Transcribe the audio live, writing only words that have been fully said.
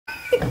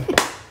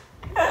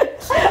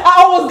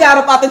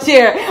got up out the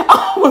chair.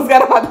 I almost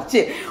got up out the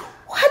chair.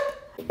 What?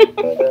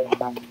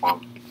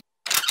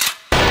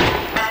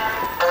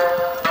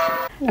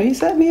 Are you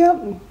setting me up?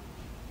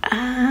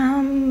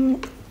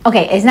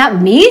 Okay, it's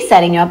not me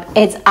setting you up.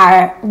 It's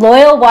our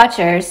loyal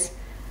watchers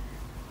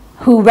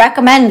who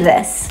recommend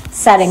this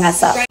setting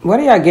us up. What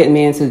are y'all getting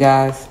me into,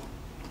 guys?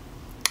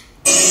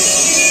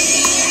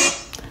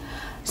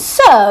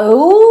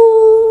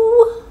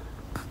 So,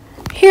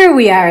 here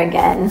we are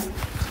again.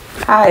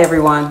 Hi,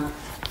 everyone.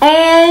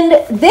 And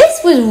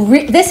this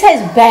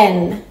has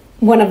been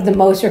one of the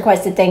most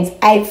requested things.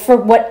 For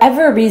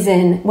whatever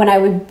reason, when I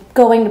was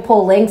going to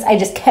pull links, I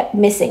just kept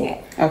missing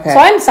it. Okay. So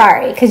I'm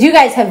sorry, because you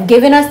guys have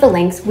given us the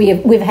links.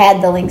 We've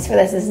had the links for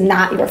this. It's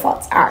not your fault.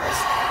 It's ours.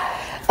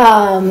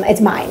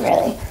 It's mine,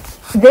 really.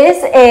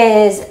 This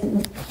is,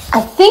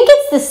 I think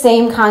it's the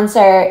same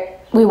concert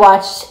we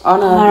watched. Oh,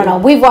 no. I don't know.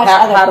 We've watched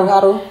other.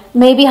 Haru.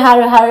 Maybe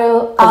Haru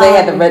Haru. They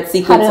had the red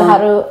sequins on.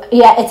 Haru.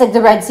 Yeah, it's like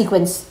the red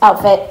sequins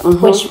outfit,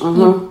 which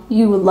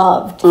you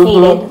loved,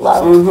 hated,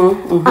 loved.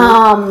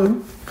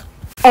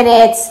 And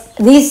it's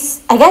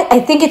these. I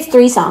think it's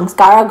 3 songs.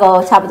 Gara,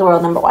 Go, Top of the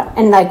World, #1.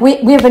 And like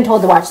we have been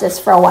told to watch this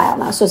for a while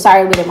now. So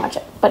sorry we didn't watch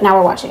it, but now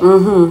we're watching it.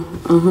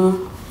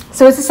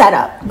 So it's a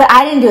setup, but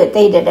I didn't do it.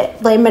 They did it.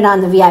 Blame it on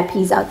the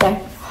VIPs out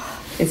there.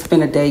 It's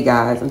been a day,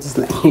 guys. I'm just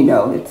letting you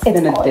know. It's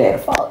been a all day. Your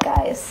fault,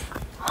 guys.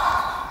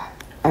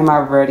 Am I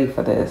ready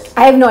for this?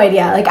 I have no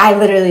idea. Like, I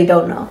literally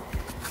don't know.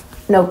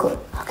 No clue.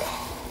 Okay.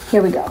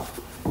 Here we go.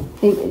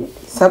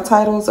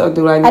 Subtitles, or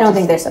do I need I don't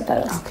think there's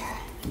subtitles. Okay.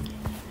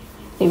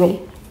 You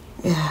ready?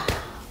 Yeah.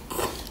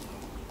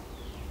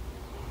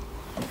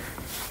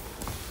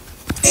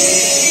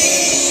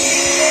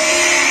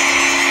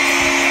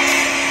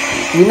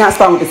 We're not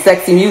starting with the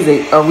sexy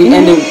music. Are we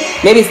ending?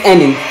 Maybe it's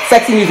ending.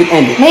 Sexy music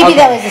ending. Maybe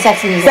that was the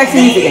sexy music. Sexy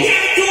music ending.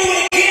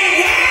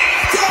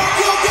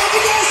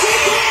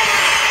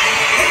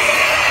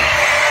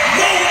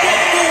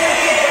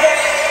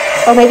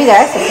 Or maybe there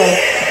are subtitles.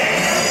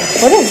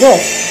 What is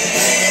this?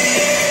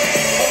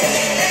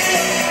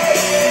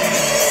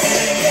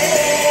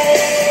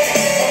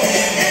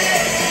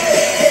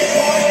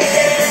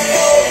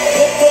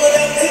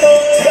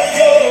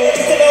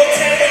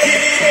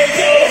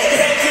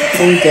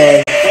 Ooh,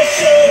 day.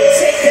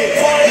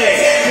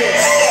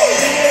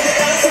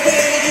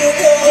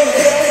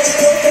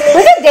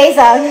 What's a day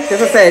song?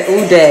 This I said,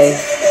 ooh, day.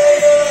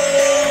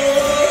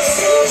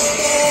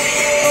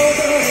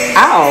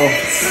 Ow.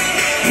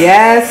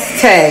 Yes,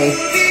 Tay.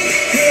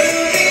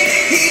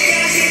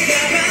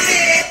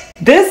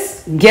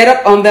 This get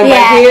up on them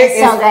right here is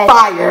so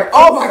fire.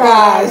 Oh my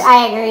gosh.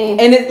 I agree.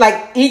 And it's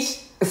like each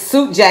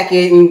suit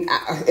jacket and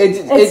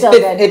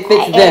it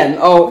fits them.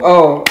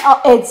 Oh,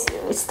 it's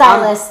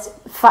stylist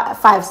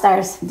 5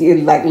 stars.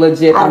 Like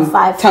legit. Out of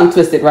 5. Tongue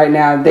twisted right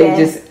now. They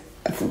just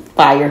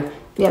fire.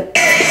 Yep.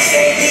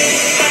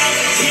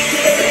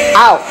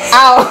 Ow!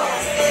 Ow!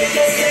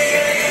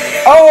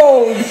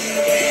 Oh!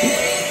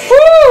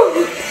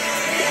 Woo!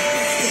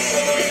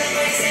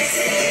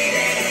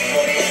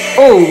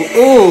 Ooh!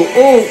 Ooh!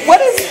 Ooh!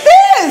 What is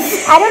this?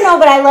 I don't know,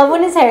 but I love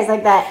when his hair is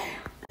like that.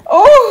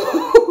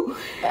 Oh!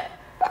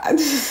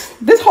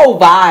 This whole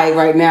vibe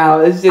right now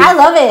is just. I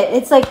love it.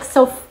 It's like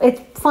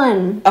it's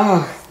fun.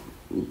 Oh.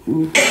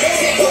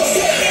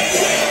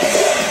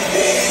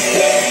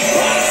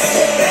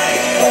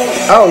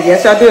 Oh,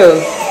 yes, I do.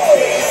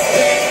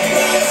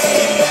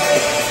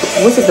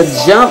 What's it, the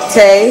jump,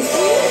 Tay?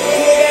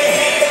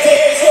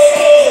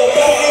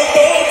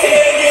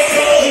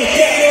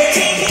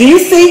 Do you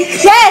see?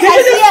 Yes,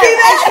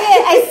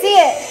 I see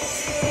it.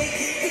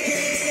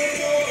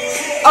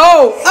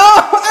 Oh.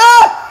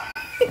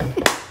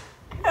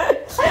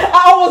 I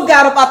almost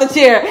got up out the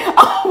chair.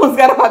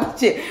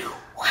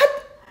 What?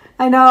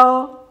 I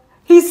know.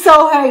 He's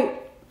so hype.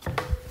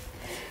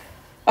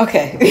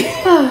 Okay.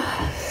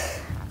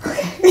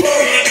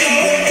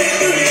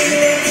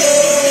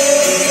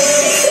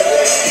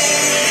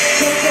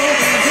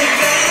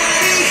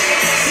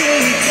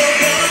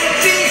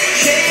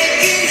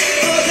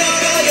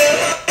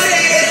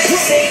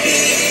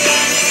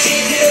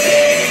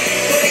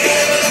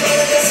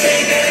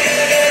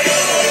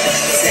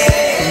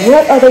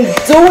 What are they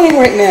doing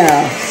right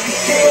now?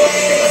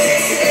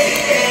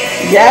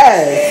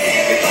 Yes.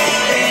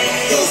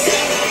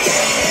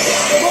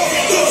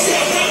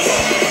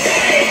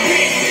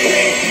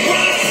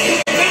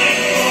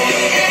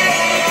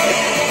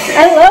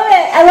 I love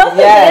it. I love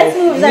the dance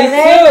moves.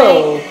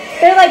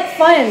 They're like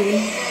fun.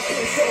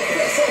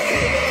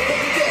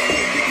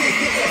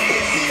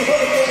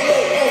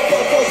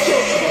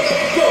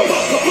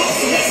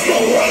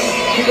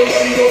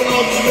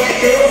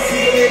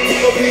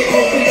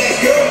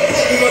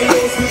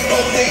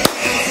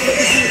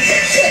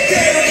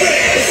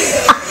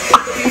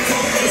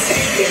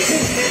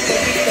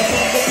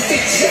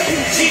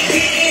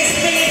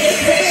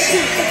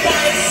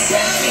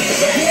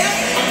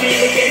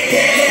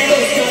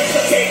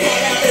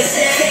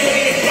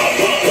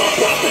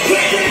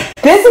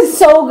 This is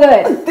so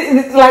good.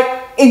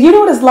 Like you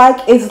know what it's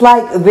like? It's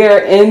like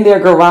they're in their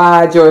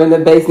garage or in the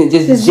basement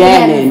just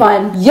jamming.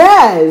 Fun.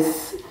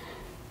 Yes.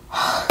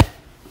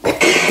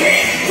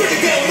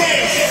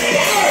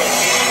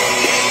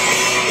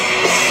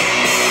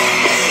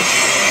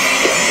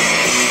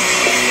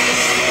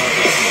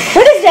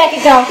 Where does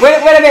Jackie go? Wait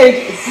a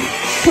minute.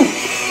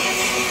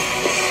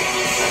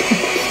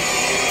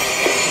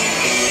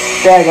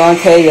 Daggone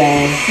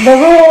Tay-Yang. The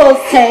rules,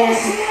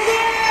 Tay-Yang.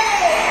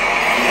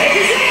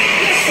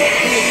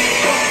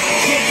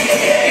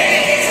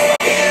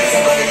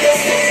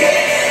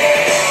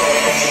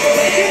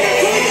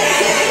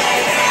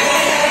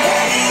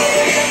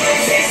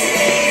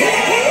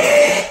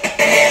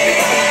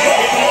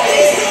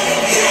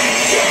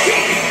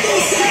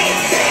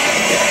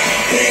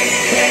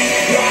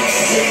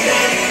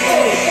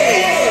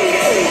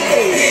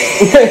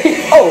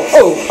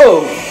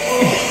 oh.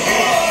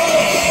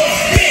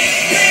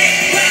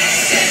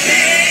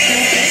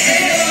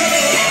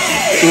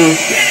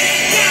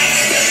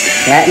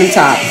 Platinum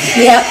top.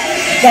 Yep,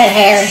 that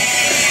hair.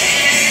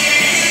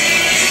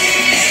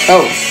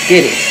 Oh,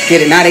 get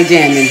it. Now they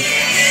jamming.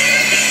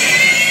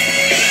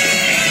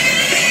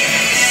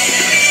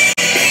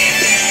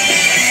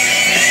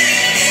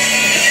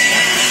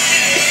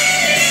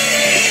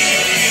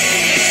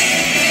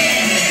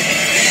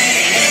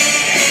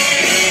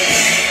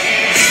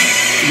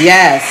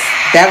 Yes,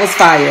 that was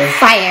fire.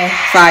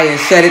 Fire.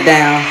 Shut it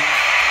down.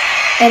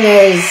 And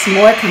there's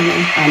more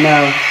coming. I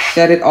know.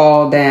 Shut it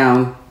all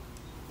down.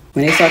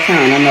 When they start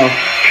counting, I know.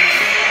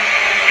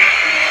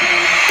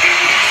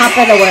 Top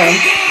of the world.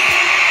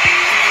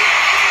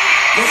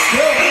 Let's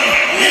go.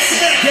 Listen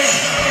up.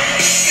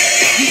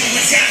 You know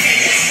what's happening.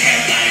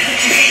 Everybody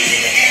put your hands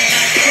in the air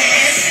like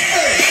this.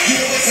 You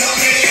know what's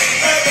happening.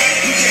 Everybody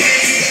put your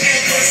hands in the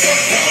air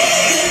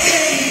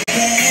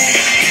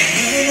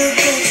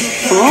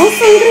Come on,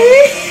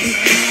 sweetie.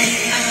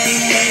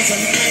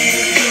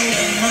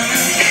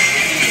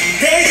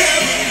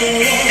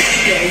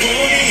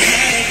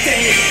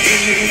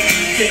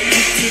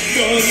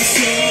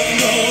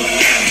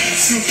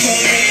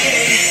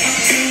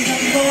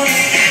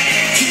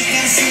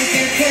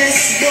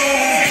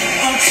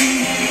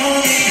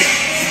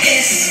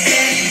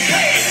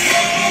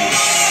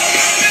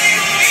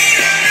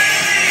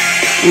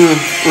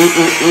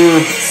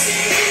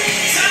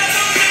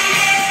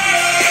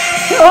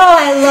 Oh,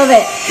 I love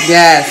it.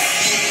 Yes.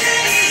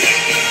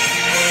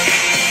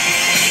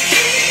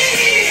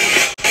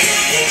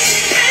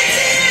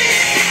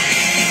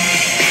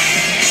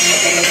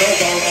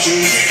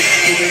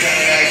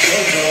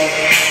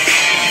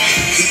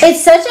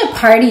 It's such a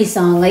party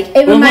song. Like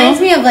it reminds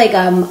me of like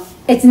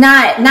it's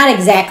not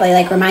exactly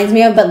like reminds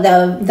me of, but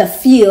the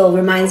feel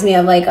reminds me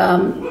of like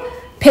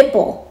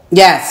Pitbull.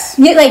 Yes.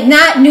 Yeah, like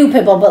not new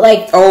Pitbull, but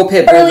like old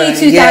Pitbull, early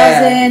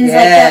 2000s,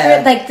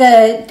 like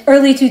the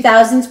early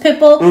 2000s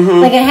Pitbull.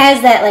 Like it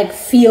has that like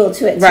feel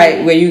to it, right?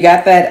 too. Where you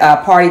got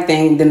that party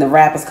thing, then the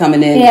rappers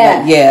coming in.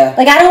 Yeah,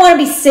 Like I don't want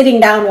to be sitting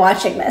down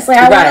watching this. Like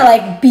I want to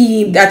like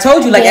be. I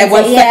told you, like at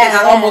one second,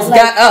 I almost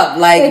got up.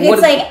 Like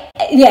it's like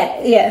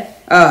yeah.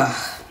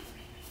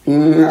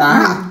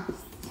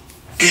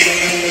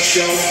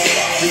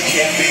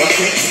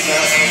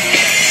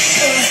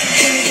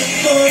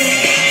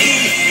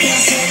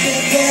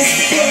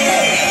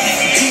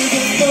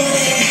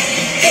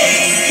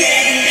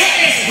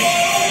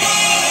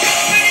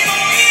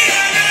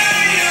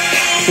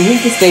 And he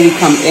just baby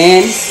come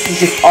in. He's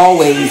just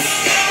always.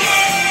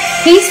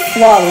 He's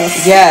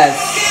flawless.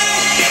 Yes.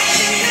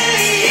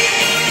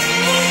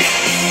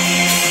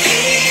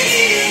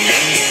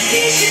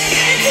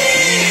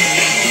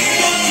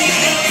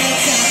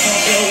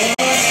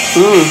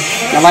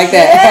 I like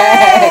that.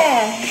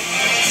 Yeah.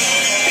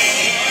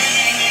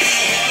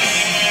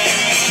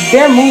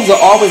 Their moves are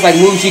always like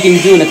moves you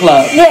can do in the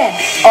club. Yeah.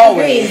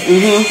 Always.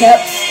 Yep.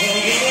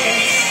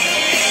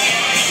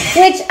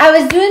 Which I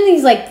was doing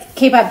these like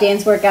K-pop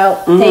dance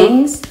workout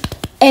things,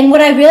 and what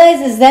I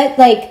realized is that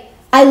like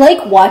I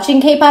like watching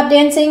K-pop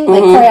dancing,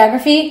 like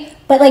choreography,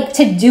 but like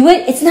to do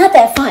it, it's not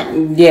that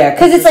fun. Yeah,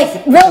 because it's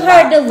like real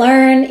hard to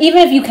learn. Even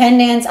if you can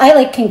dance, I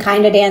like can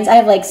kind of dance. I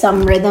have like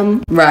some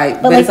rhythm, right?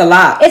 But like, it's a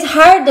lot. It's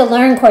hard to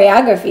learn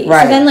choreography.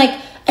 Right. So then like.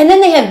 And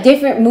then they have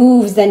different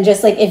moves than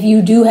just like if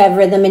you do have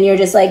rhythm and you're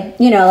just like,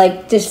 you know,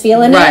 like just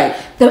feeling it.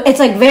 It's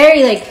like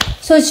very like,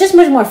 so it's just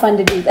much more fun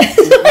to do this.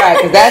 Right,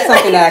 because that's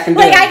something that I can do.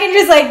 Like I can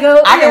just like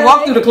go. I can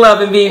walk through the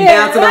club and be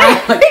bouncing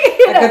around. Like,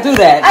 I can do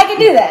that. I can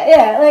do that,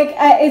 yeah. Like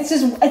it's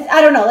just,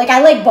 I don't know. Like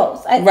I like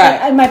both.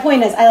 My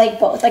point is I like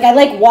both. Like I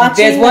like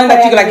watching. There's one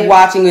that you like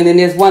watching and then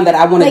there's one that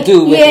I want to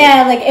do with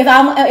yeah, like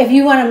if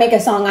you want to make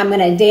a song I'm going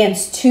to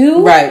dance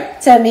to. Right.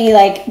 To me,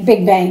 like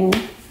Big Bang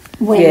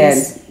wins.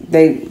 Yeah.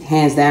 They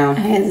hands down.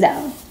 Hands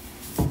down.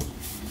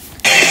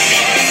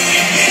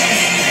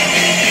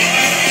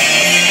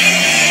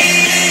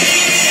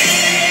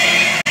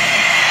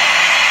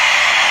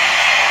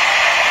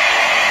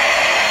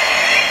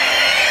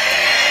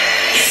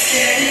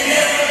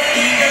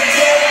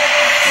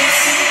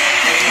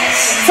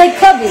 It's like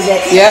club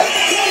music. Yep.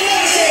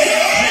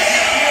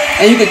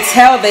 And you could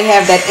tell they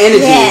have that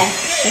energy. Yeah.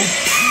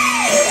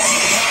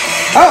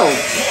 Oh.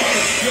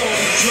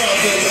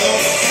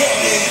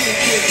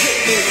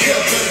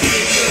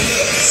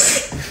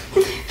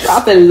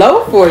 Dropping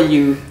low for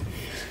you.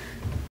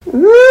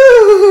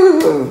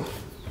 Ooh.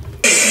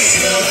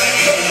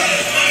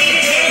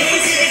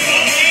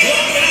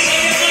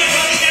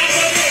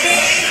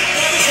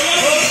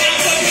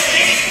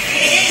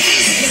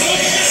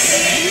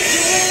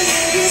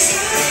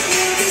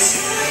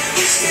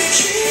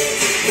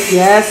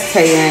 Yes,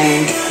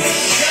 Taeyang.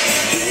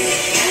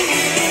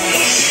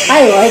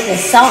 I like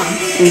this song.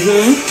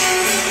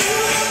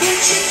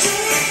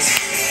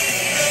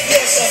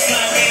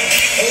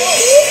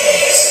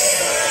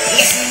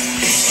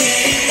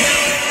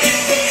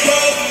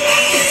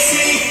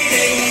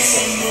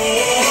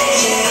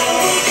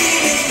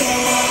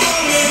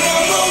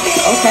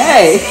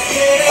 Okay.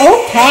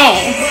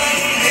 Okay.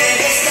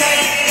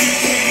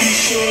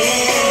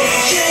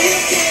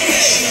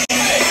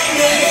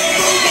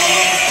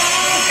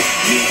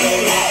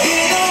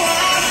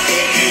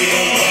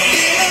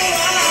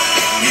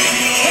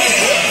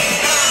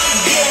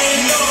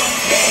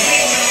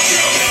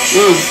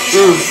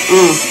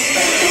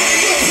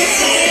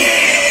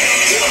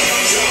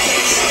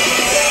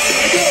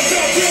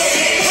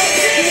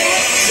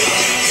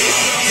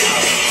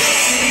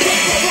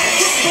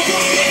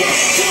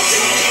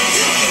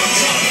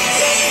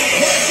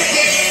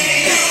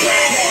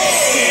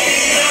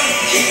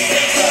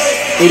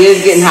 It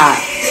is getting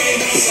hot.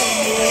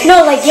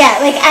 No, like, yeah,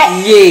 like,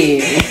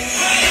 Yeah.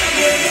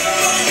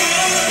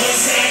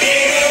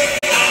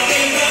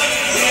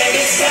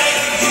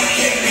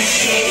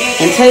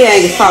 And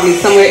Taeyang is probably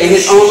somewhere in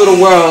his own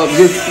little world,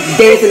 just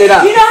dancing it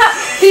up. you know how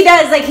he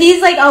does, like, he's,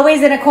 like,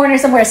 always in a corner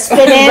somewhere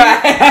spinning.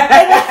 Right.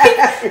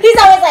 Like, he's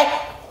always, like...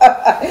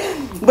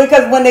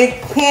 Because when they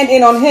hand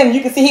in on him,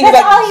 you can see he was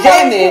That's all like he's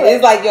jamming. always doing.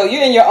 It's like, yo,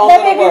 you're in your own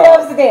That little baby world.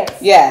 loves to dance.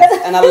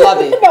 Yes, and I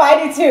love it. No,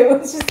 I do too.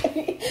 It's just,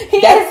 he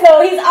is,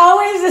 though. He's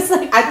always just,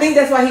 like... I think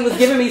that's why he was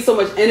giving me so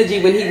much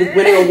energy when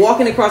they were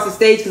walking across the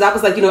stage, because I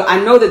was like, you know,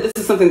 I know that this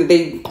is something that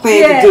they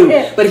plan to do,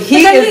 but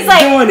he is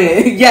like, doing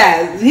it.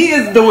 Yes, he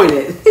is doing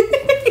it.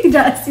 He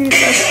does. He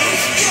does.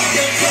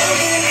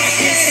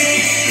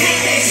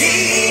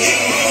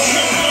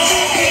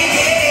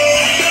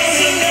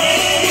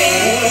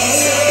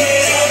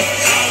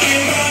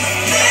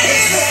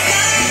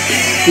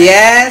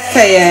 Yes,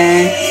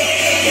 Taeyang.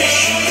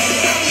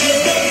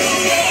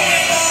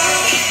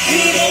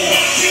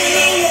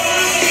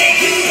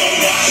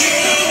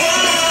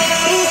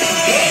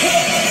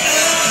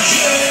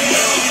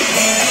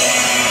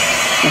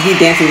 And he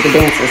dancing with the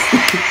dancers.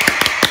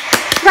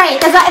 Right,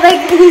 that's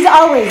like he's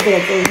always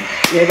dancing.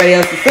 Everybody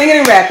else is singing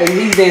and rapping.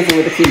 He's dancing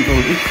with the people.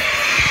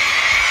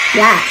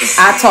 Yeah.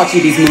 I taught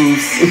you these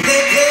moves.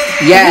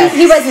 Yes.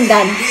 He wasn't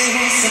done.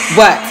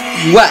 What?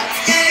 What?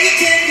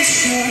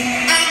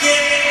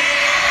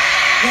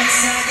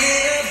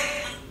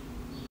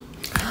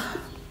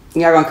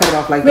 Y'all gonna cut it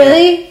off like that?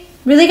 Really?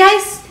 Really,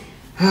 guys?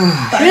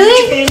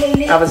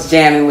 Really? I was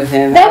jamming with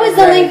him. That was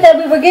the link that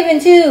we were given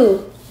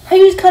too. How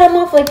you just cut him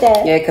off like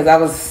that? Yeah, because I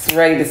was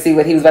ready to see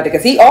what he was about to.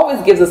 Because he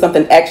always gives us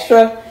something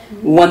extra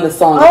when the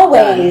song is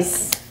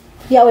Always. done.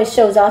 He always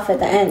shows off at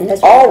the end.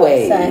 That's what I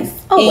Always. say.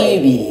 Always.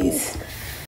 Eevees.